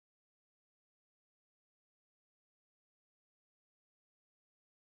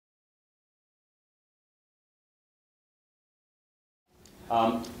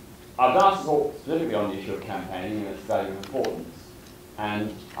I've asked to talk specifically on the issue of campaigning and its value and importance.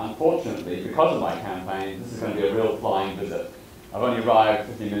 And unfortunately, because of my campaign, this is going to be a real flying visit. I've only arrived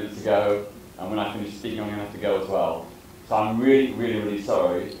 15 minutes ago, and when I finish speaking, I'm going to have to go as well. So I'm really, really, really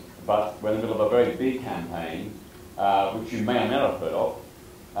sorry, but we're in the middle of a very big campaign, which you may or may not have heard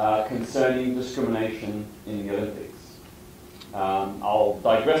of, concerning discrimination in the Olympics. I'll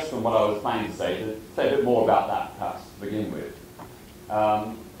digress from what I was planning to say a bit more about that, perhaps, to begin with.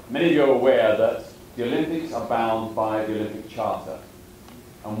 Many of you are aware that the Olympics are bound by the Olympic Charter.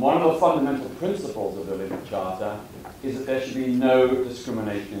 And one of the fundamental principles of the Olympic Charter is that there should be no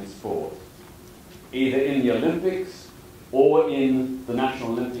discrimination in sport, either in the Olympics or in the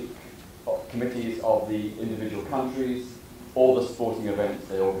National Olympic Committees of the individual countries or the sporting events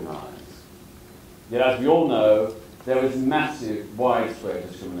they organise. Yet, as we all know, there is massive, widespread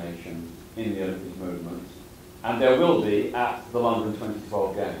discrimination in the Olympic movement, and there will be at the London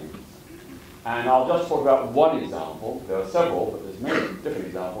 2012 Games. And I'll just talk about one example. There are several, but there's many different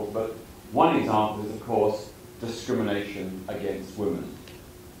examples, but one example is, of course, discrimination against women.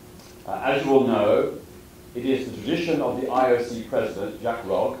 As you all know, it is the tradition of the IOC president, Jacques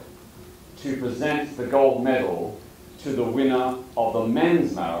Rogge, to present the gold medal to the winner of the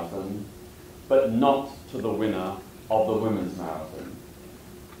men's marathon, but not to the winner of the women's marathon.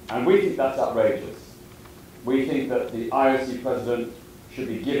 And we think that's outrageous. We think that the IOC president should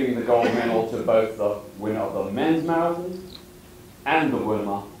be giving the gold medal to both the winner of the men's marathon and the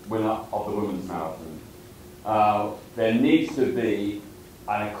winner of the women's marathon. There needs to be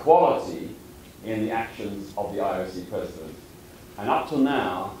an equality in the actions of the IOC president. And up till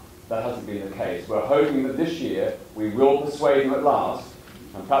now, that hasn't been the case. We're hoping that this year we will persuade him at last,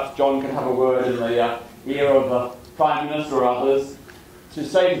 and perhaps John can have a word in the ear of the Prime Minister or others, to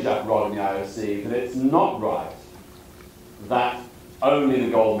say to Jacques Rogge and the IOC that it's not right that only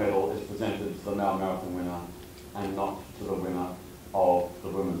the gold medal is presented to the male marathon winner and not to the winner of the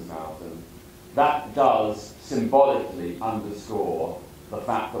women's marathon. That does symbolically underscore the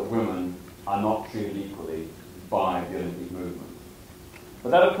fact that women are not treated equally by the Olympic movement.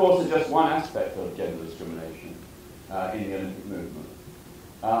 But that, of course, is just one aspect of gender discrimination in the Olympic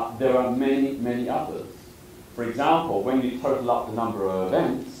movement. There are many, many others. For example, when you total up the number of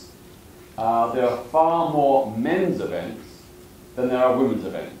events, there are far more men's events than there are women's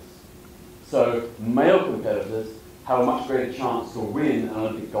events. So male competitors have a much greater chance to win an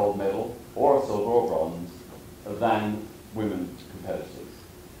Olympic gold medal, or a silver or bronze, than women competitors.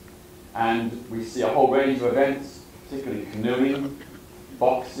 And we see a whole range of events, particularly canoeing,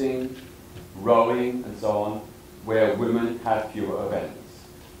 boxing, rowing, and so on, where women have fewer events.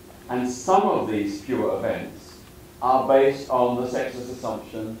 And some of these fewer events are based on the sexist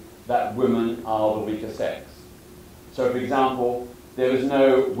assumption that women are the weaker sex. So, for example, there is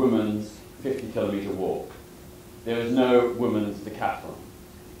no women's 50-kilometre walk. There is no women's decathlon.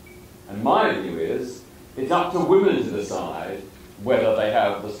 And my view is, it's up to women to decide whether they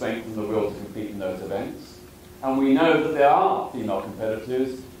have the strength and the will to compete in those events. And we know that there are female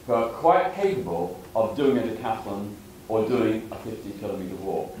competitors who are quite capable of doing a decathlon or doing a 50-kilometre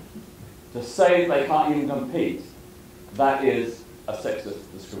walk. To say they can't even compete, that is a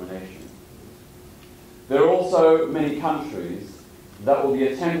sexist discrimination. There are also many countries that will be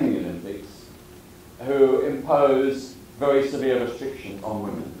attending the Olympics who impose very severe restrictions on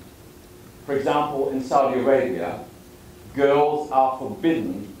women. For example, in Saudi Arabia, girls are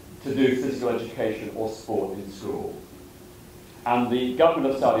forbidden to do physical education or sport in school. And the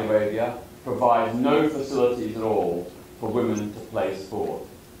government of Saudi Arabia provides no facilities at all for women to play sport.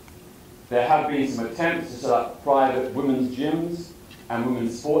 There have been some attempts to set up private women's gyms and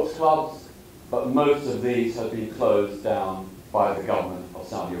women's sports clubs, but most of these have been closed down by the government of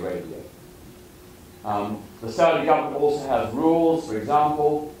Saudi Arabia. The Saudi government also has rules, for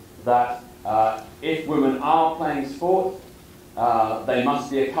example, that if women are playing sport, they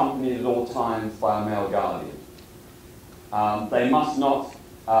must be accompanied at all times by a male guardian. They must not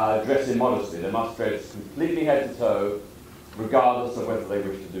dress immodestly. They must dress completely head to toe, regardless of whether they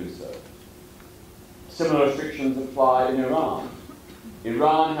wish to do so. Similar restrictions apply in Iran.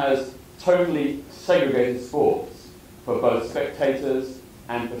 Iran has totally segregated sports for both spectators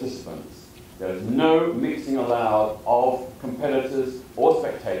and participants. There is no mixing allowed of competitors or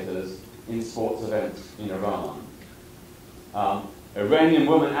spectators in sports events in Iran. Iranian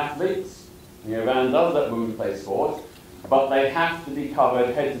women athletes, Iran does let women play sport, but they have to be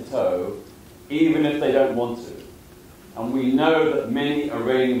covered head to toe, even if they don't want to. And we know that many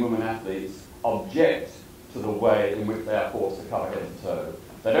Iranian women athletes object to the way in which they are forced to cover head to toe.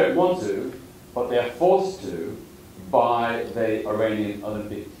 They don't want to, but they are forced to by the Iranian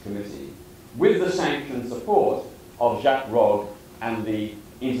Olympic Committee, with the sanctioned support of Jacques Rogge and the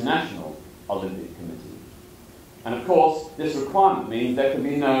International Olympic Committee. And of course, this requirement means there can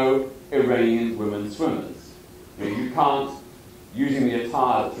be no Iranian women swimmers. You can't, using the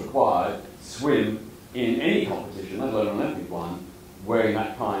attire that's required, swim in any competition, let alone an Olympic one, wearing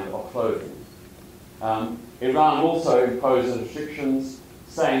that kind of clothing. Iran also imposes restrictions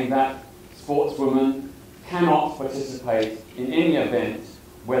saying that sportswomen cannot participate in any event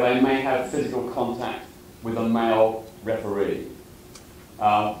where they may have physical contact with a male referee.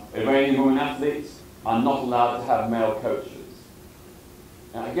 Iranian women athletes are not allowed to have male coaches.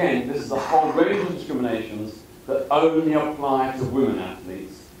 Now again, this is a whole range of discriminations that only apply to women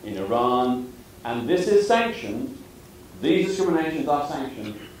athletes in Iran, and this is sanctioned, these discriminations are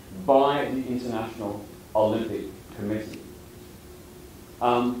sanctioned by the International Olympic Committee.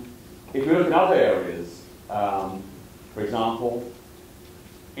 If we look at other areas, for example,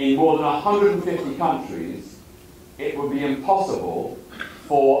 in more than 150 countries, it would be impossible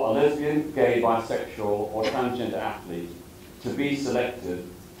for a lesbian, gay, bisexual, or transgender athlete to be selected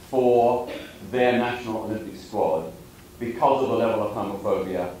for their national Olympic squad because of the level of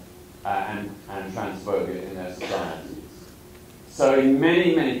homophobia and transphobia in their societies. So in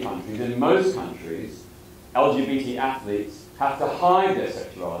many, many countries, in most countries, LGBT athletes have to hide their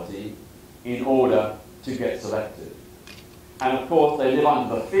sexuality in order to get selected. And of course, they live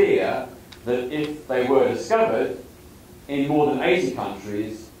under the fear that if they were discovered, in more than 80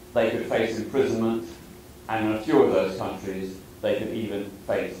 countries, they could face imprisonment, and in a few of those countries, they could even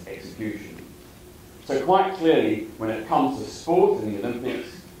face execution. So quite clearly, when it comes to sport in the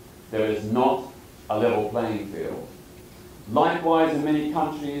Olympics, there is not a level playing field. Likewise, in many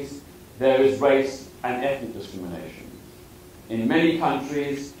countries, there is race and ethnic discrimination. In many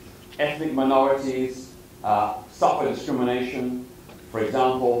countries, ethnic minorities suffer discrimination, for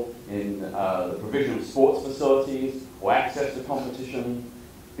example, in the provision of sports facilities or access to competition,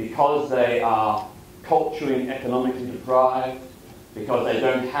 because they are culturally and economically deprived, because they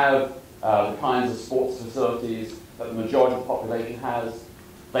don't have the kinds of sports facilities that the majority of the population has,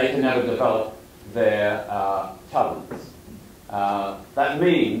 they can never develop their talents. That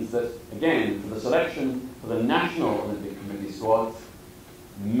means that, again, for the selection for the National Olympic Committee squads,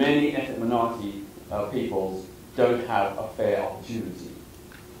 many ethnic minority peoples don't have a fair opportunity.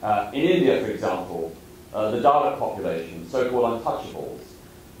 In India, for example, the Dalit population, so-called untouchables,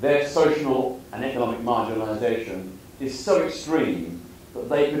 their social and economic marginalisation is so extreme that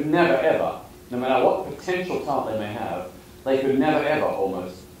they could never ever, no matter what potential talent they may have, they could never ever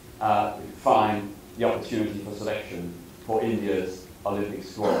almost find the opportunity for selection for India's Olympic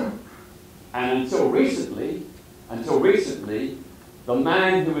squad. And until recently, the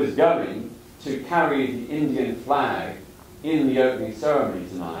man who was going to carry the Indian flag in the opening ceremony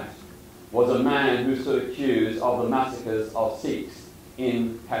tonight was a man who stood accused of the massacres of Sikhs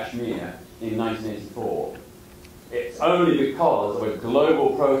in Kashmir in 1984. It's only because of a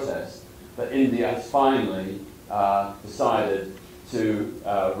global protest that India has finally decided to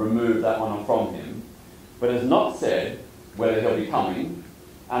remove that one from him, but has not said whether he'll be coming,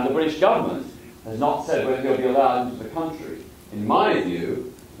 and the British government has not said whether he'll be allowed into the country. In my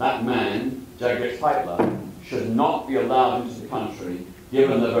view, that man, Jagdish Tatchell, should not be allowed into the country,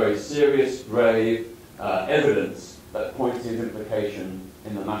 given the very serious, grave evidence that points to his implication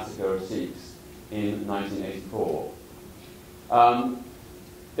in the massacre of Sikhs in 1984.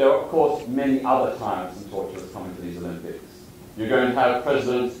 There are, of course, many other tyrants and torturers coming to these Olympics. You're going to have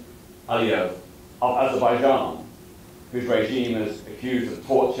President Aliyev of Azerbaijan, whose regime is accused of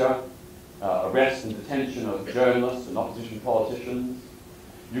torture, arrest and detention of journalists and opposition politicians.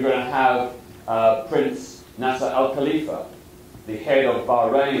 You're going to have Prince Nasser Al Khalifa, the head of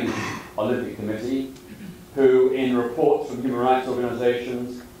Bahrain's Olympic Committee, who, in reports from human rights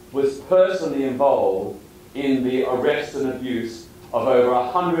organisations, was personally involved in the arrest and abuse of over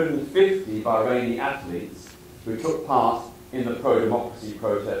 150 Bahraini athletes who took part in the pro-democracy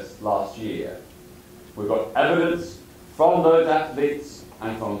protests last year. We've got evidence from those athletes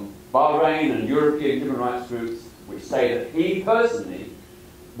and from Bahrain and European human rights groups which say that he personally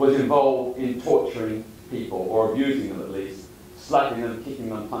was involved in torturing people, or abusing them at least, slapping them, kicking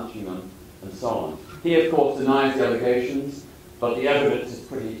them, punching them, and so on. He, of course, denies the allegations, but the evidence is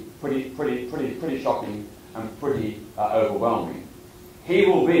pretty shocking and pretty overwhelming. He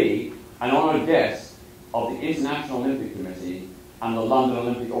will be an honoured guest of the International Olympic Committee and the London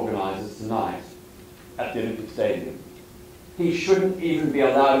Olympic organisers tonight at the Olympic Stadium. He shouldn't even be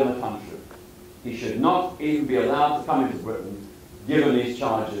allowed in the country. He should not even be allowed to come into Britain, given these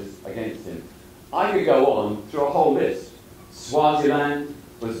charges against him. I could go on through a whole list. Swaziland,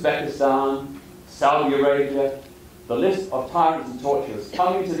 Uzbekistan, Saudi Arabia. The list of tyrants and torturers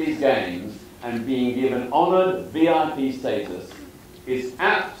coming to these games and being given honoured VIP status is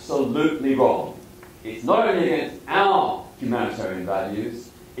absolutely wrong. It's not only against our humanitarian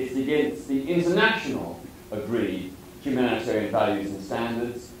values, it's against the international agreed humanitarian values and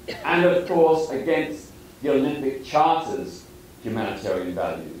standards, and of course against the Olympic Charter's humanitarian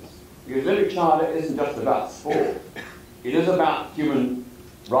values. Because the Olympic Charter isn't just about sport. It is about human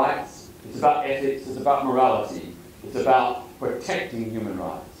rights, it's about ethics, it's about morality, it's about protecting human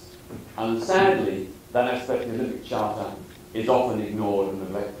rights. And sadly, that aspect of the Olympic Charter is often ignored and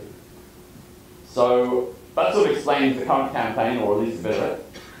neglected. So that sort of explains the current campaign, or at least a bit of it.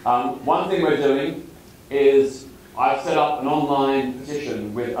 One thing we're doing is I've set up an online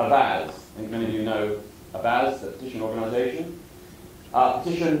petition with Avaz. I think many of you know Avaz, the petition organisation.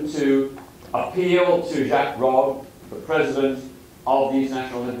 Petition to appeal to Jacques Rogge, the president of the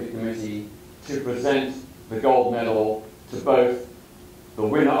International Olympic Committee, to present the gold medal to both the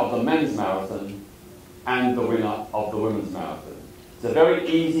winner of the men's marathon and the winner of the women's marathon. It's a very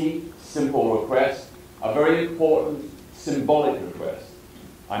easy, simple request, a very important, symbolic request.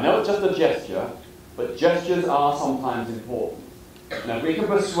 I know it's just a gesture, but gestures are sometimes important. Now, if we can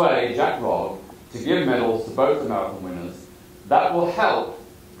persuade Jacques Rogge to give medals to both the marathon winners, that will help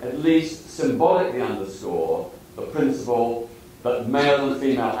at least symbolically underscore the principle that male and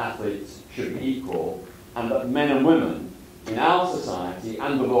female athletes should be equal, and that men and women in our society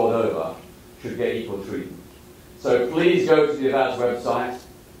and the world over should get equal treatment. So please go to the Avaz website,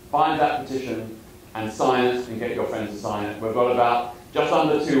 find that petition, and sign it, and get your friends to sign it. We've got about just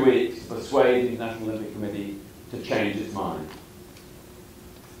under 2 weeks to persuade the International Olympic Committee to change its mind.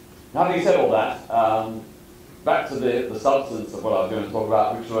 Now, having said all that, back to the substance of what I was going to talk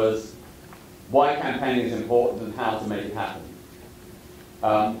about, which was why campaigning is important and how to make it happen.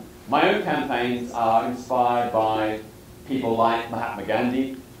 My own campaigns are inspired by people like Mahatma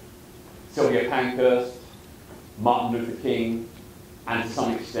Gandhi, Sylvia Pankhurst, Martin Luther King, and to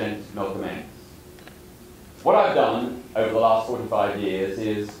some extent Malcolm X. What I've done over the last 45 years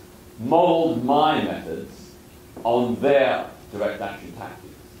is mould my methods on their direct action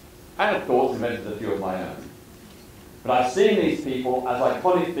tactics, and of course invented a few of my own. But I've seen these people as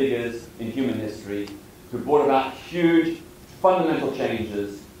iconic figures in human history who brought about huge fundamental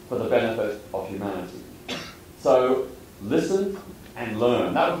changes for the benefit of humanity. So listen and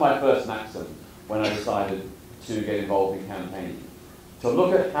learn. That was my first maxim when I decided to get involved in campaigning. To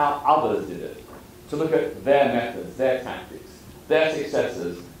look at how others did it, to look at their methods, their tactics, their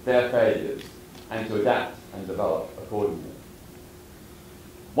successes, their failures, and to adapt and develop accordingly.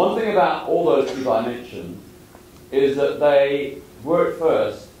 One thing about all those people I mentioned is that they were at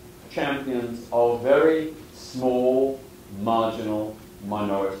first champions of very small, marginal,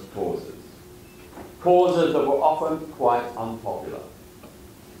 minority causes. Causes that were often quite unpopular.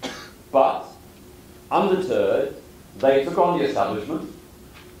 But, undeterred, they took on the establishment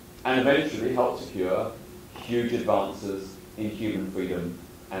and eventually helped secure huge advances in human freedom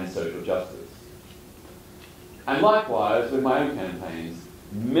and social justice. And likewise, with my own campaigns,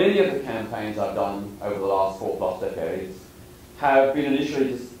 many of the campaigns I've done over the last 4+ decades have been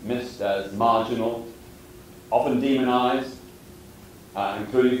initially dismissed as marginal, often demonized,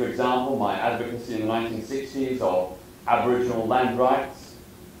 including, for example, my advocacy in the 1960s of Aboriginal land rights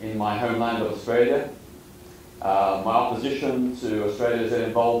in my homeland of Australia, my opposition to Australia's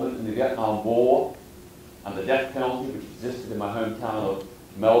involvement in the Vietnam War and the death penalty which existed in my hometown of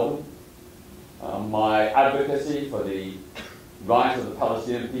Melbourne, my advocacy for the right of the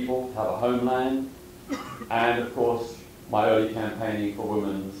Palestinian people to have a homeland, and of course my early campaigning for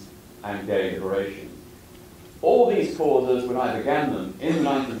women's and gay liberation. All these causes, when I began them in the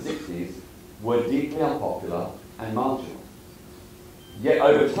 1960s, were deeply unpopular and marginal. Yet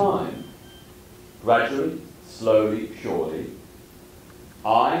over time, gradually, slowly, surely,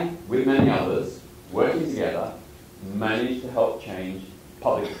 I, with many others, working together, managed to help change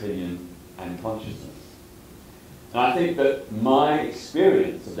public opinion and consciousness. And I think that my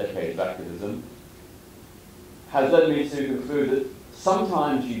experience of decades of activism has led me to conclude that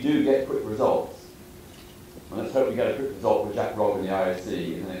sometimes you do get quick results. And let's hope we get a quick result with Jacques Rogge and the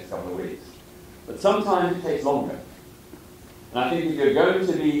IOC in the next couple of weeks. But sometimes it takes longer. And I think if you're going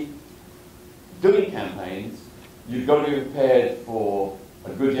to be doing campaigns, you've got to be prepared for a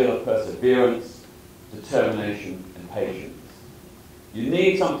good deal of perseverance, determination, and patience. You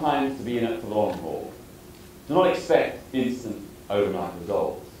need sometimes to be in it for the long haul. Do not expect instant, overnight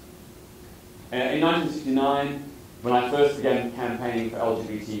results. In 1969, when I first began campaigning for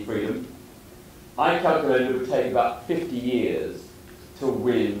LGBT freedom, I calculated it would take about 50 years to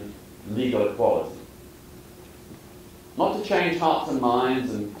win legal equality. Not to change hearts and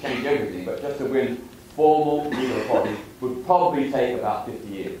minds and change everything, but just to win formal legal equality would probably take about 50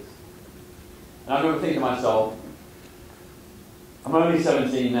 years. And I remember thinking to myself, I'm only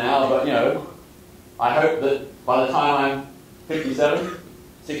 17 now, but you know, I hope that by the time I'm 57,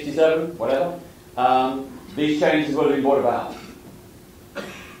 67, whatever, these changes will have been brought about.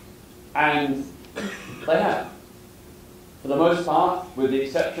 And they have. For the most part, with the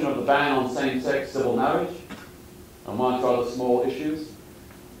exception of the ban on same-sex civil marriage, and one or two other small issues,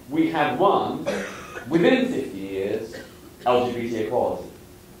 we have won, within 50 years, LGBT equality.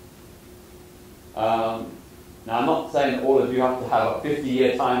 Now, I'm not saying that all of you have to have a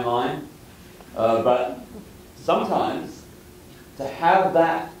 50-year timeline, but sometimes to have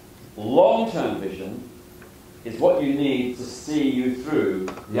that long-term vision is what you need to see you through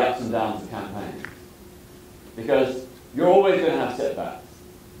the ups and downs of campaigns. Because you're always going to have setbacks.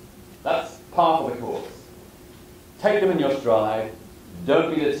 That's part of the course. Take them in your stride.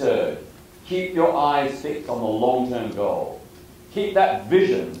 Don't be deterred. Keep your eyes fixed on the long-term goal. Keep that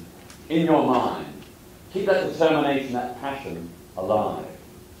vision in your mind. Keep that determination, that passion alive.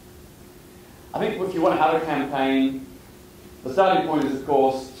 I think if you want to have a campaign, the starting point is, of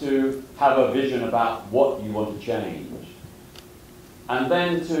course, to have a vision about what you want to change, and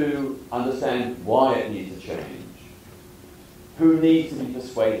then to understand why it needs to change, who needs to be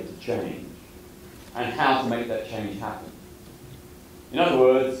persuaded to change, and how to make that change happen. In other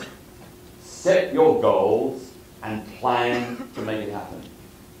words, set your goals and plan to make it happen.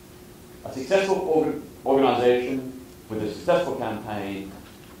 A successful organisation with a successful campaign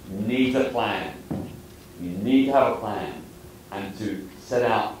needs a plan. You need to have a plan and to set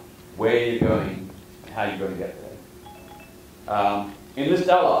out where you're going and how you're going to get there. Enlist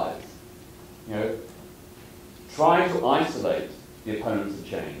allies. You know, try to isolate the opponents of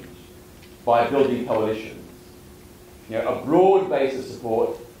change by building coalitions. You know, a broad base of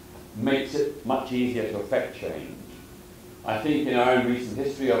support makes it much easier to affect change. I think in our own recent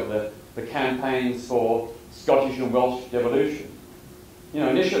history of the campaigns for Scottish and Welsh devolution, you know,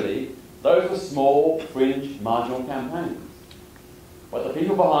 initially those were small, fringe, marginal campaigns. But the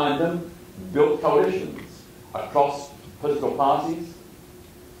people behind them built coalitions across political parties,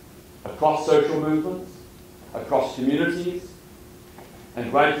 across social movements, across communities,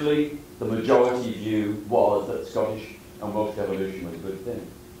 and gradually the majority view was that Scottish and Welsh devolution was a good thing.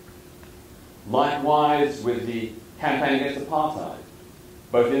 Likewise with the campaign against apartheid,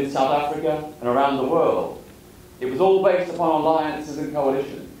 both in South Africa and around the world. It was all based upon alliances and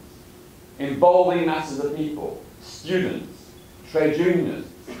coalitions, involving masses of people, students, trade unions,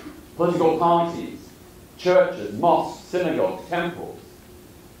 political parties, churches, mosques, synagogues, temples,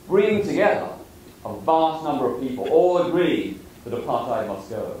 bringing together a vast number of people, all agreed that apartheid must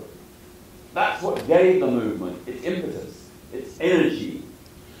go. That's what gave the movement its impetus, its energy,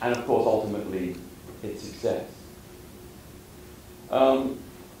 and of course ultimately its success.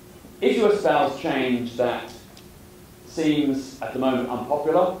 If you espouse change that seems at the moment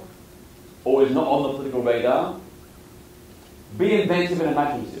unpopular or is not on the political radar, be inventive and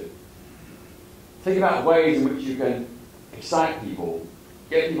imaginative. Think about ways in which you can excite people,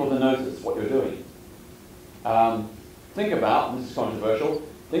 get people to notice what you're doing. Think about, and this is controversial,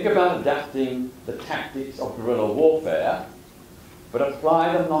 think about adapting the tactics of guerrilla warfare, but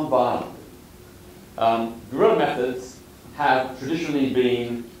apply them non-violently. Guerrilla methods have traditionally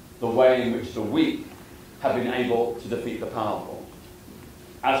been the way in which the weak have been able to defeat the powerful.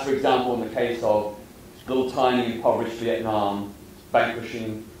 As, for example, in the case of little tiny impoverished Vietnam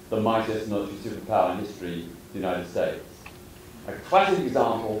vanquishing the mightiest military superpower in history, the United States. A classic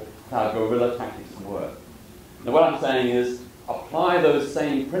example of how guerrilla tactics can work. Now what I'm saying is, apply those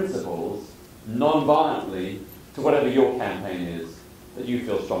same principles non-violently to whatever your campaign is that you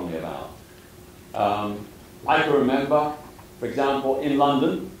feel strongly about. I can remember, for example, in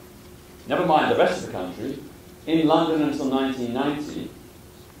London, never mind the rest of the country, in London until 1990,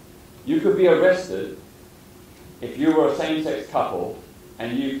 you could be arrested if you were a same-sex couple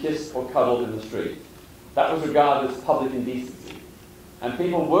and you kissed or cuddled in the street. That was regarded as public indecency. And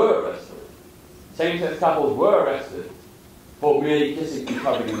people were arrested. Same-sex couples were arrested for merely kissing and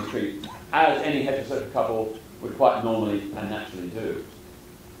cuddling in the street, as any heterosexual couple would quite normally and naturally do.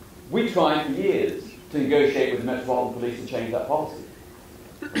 We tried for years to negotiate with the Metropolitan Police to change that policy.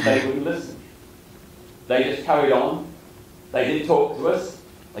 They wouldn't listen. They just carried on. They did talk to us.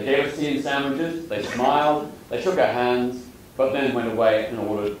 They gave us tea and sandwiches. They smiled. They shook our hands, but then went away and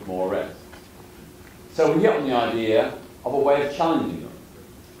ordered more arrests. So we hit on the idea of a way of challenging them.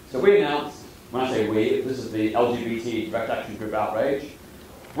 So we announced when I say we, this is the LGBT Direct Action Group Outrage,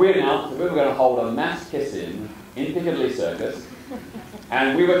 we announced that we were going to hold a mass kiss-in Piccadilly Circus,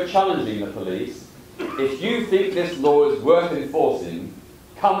 and we were challenging the police. If you think this law is worth enforcing,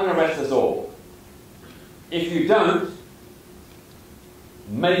 come and arrest us all. If you don't,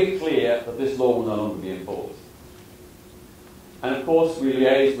 make it clear that this law will no longer be enforced. And of course, we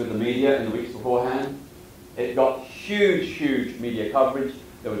liaised with the media in the weeks beforehand. It got huge, huge media coverage.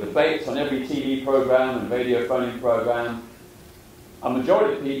 There were debates on every TV program and radio phoning program. A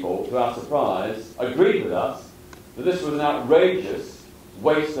majority of people, to our surprise, agreed with us that this was an outrageous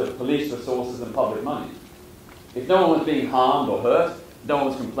waste of police resources and public money. If no one was being harmed or hurt, no one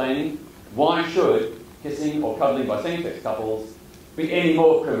was complaining, why should kissing or cuddling by same-sex couples be any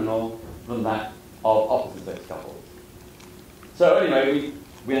more criminal than that of opposite-sex couples? So anyway,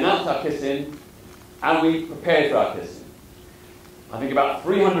 we announced our kiss-in and we prepared for our kiss-in. I think about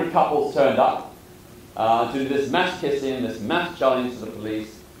 300 couples turned up to do this mass kiss-in, this mass challenge to the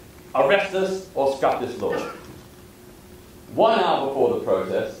police: arrest us or scrap this law. 1 hour before the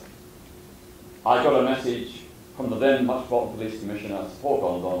protest, I got a message from the then Metropolitan Police Commissioner, Paul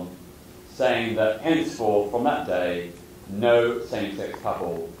Gondon, saying that henceforth, from that day, no same-sex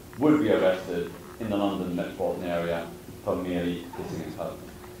couple would be arrested in the London metropolitan area for merely kissing and cuddling.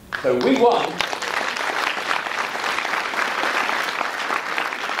 So we won.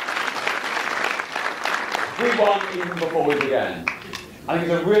 We won even before we began. I think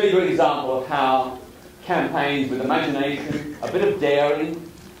it's a really good example of how campaigns with imagination, a bit of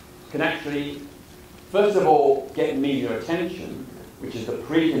daring, can actually, first of all, get media attention, which is the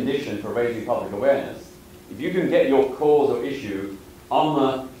precondition for raising public awareness. If you can get your cause or issue on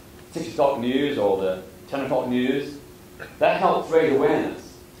the 6 o'clock news or the 10 o'clock news, that helps raise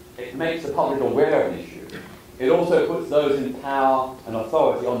awareness. It makes the public aware of an issue. It also puts those in power and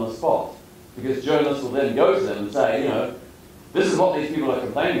authority on the spot, because journalists will then go to them and say, you know, this is what these people are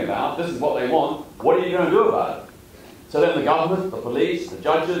complaining about, this is what they want, what are you going to do about it? So then the government, the police, the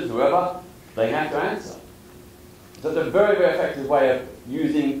judges, whoever, they have to answer. So it's a very, very effective way of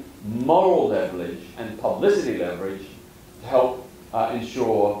using moral leverage and publicity leverage to help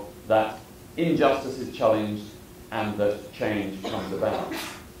ensure that injustice is challenged and that change comes about.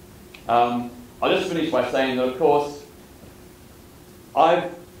 I'll just finish by saying that, of course,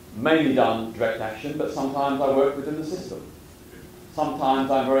 I've mainly done direct action, but sometimes I work within the system. Sometimes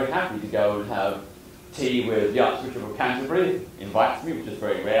I'm very happy to go and have tea with the Archbishop of Canterbury, invites me, which is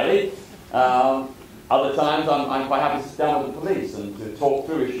very rarely. Other times I'm quite happy to sit down with the police and to talk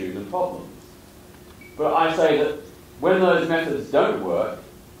through issues and problems. But I say that when those methods don't work,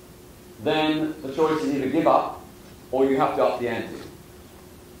 then the choice is either give up or you have to up the ante.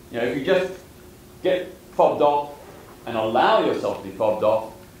 You know, if you just get fobbed off and allow yourself to be fobbed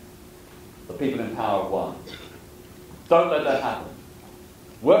off, the people in power have won. Don't let that happen.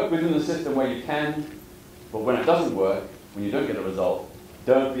 Work within the system where you can, but when it doesn't work, when you don't get a result,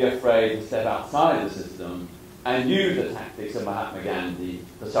 don't be afraid to step outside the system and use the tactics of Mahatma Gandhi,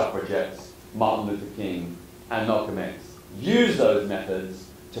 the suffragettes, Martin Luther King, and Malcolm X. Use those methods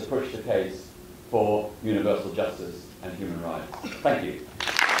to push the case for universal justice and human rights. Thank you.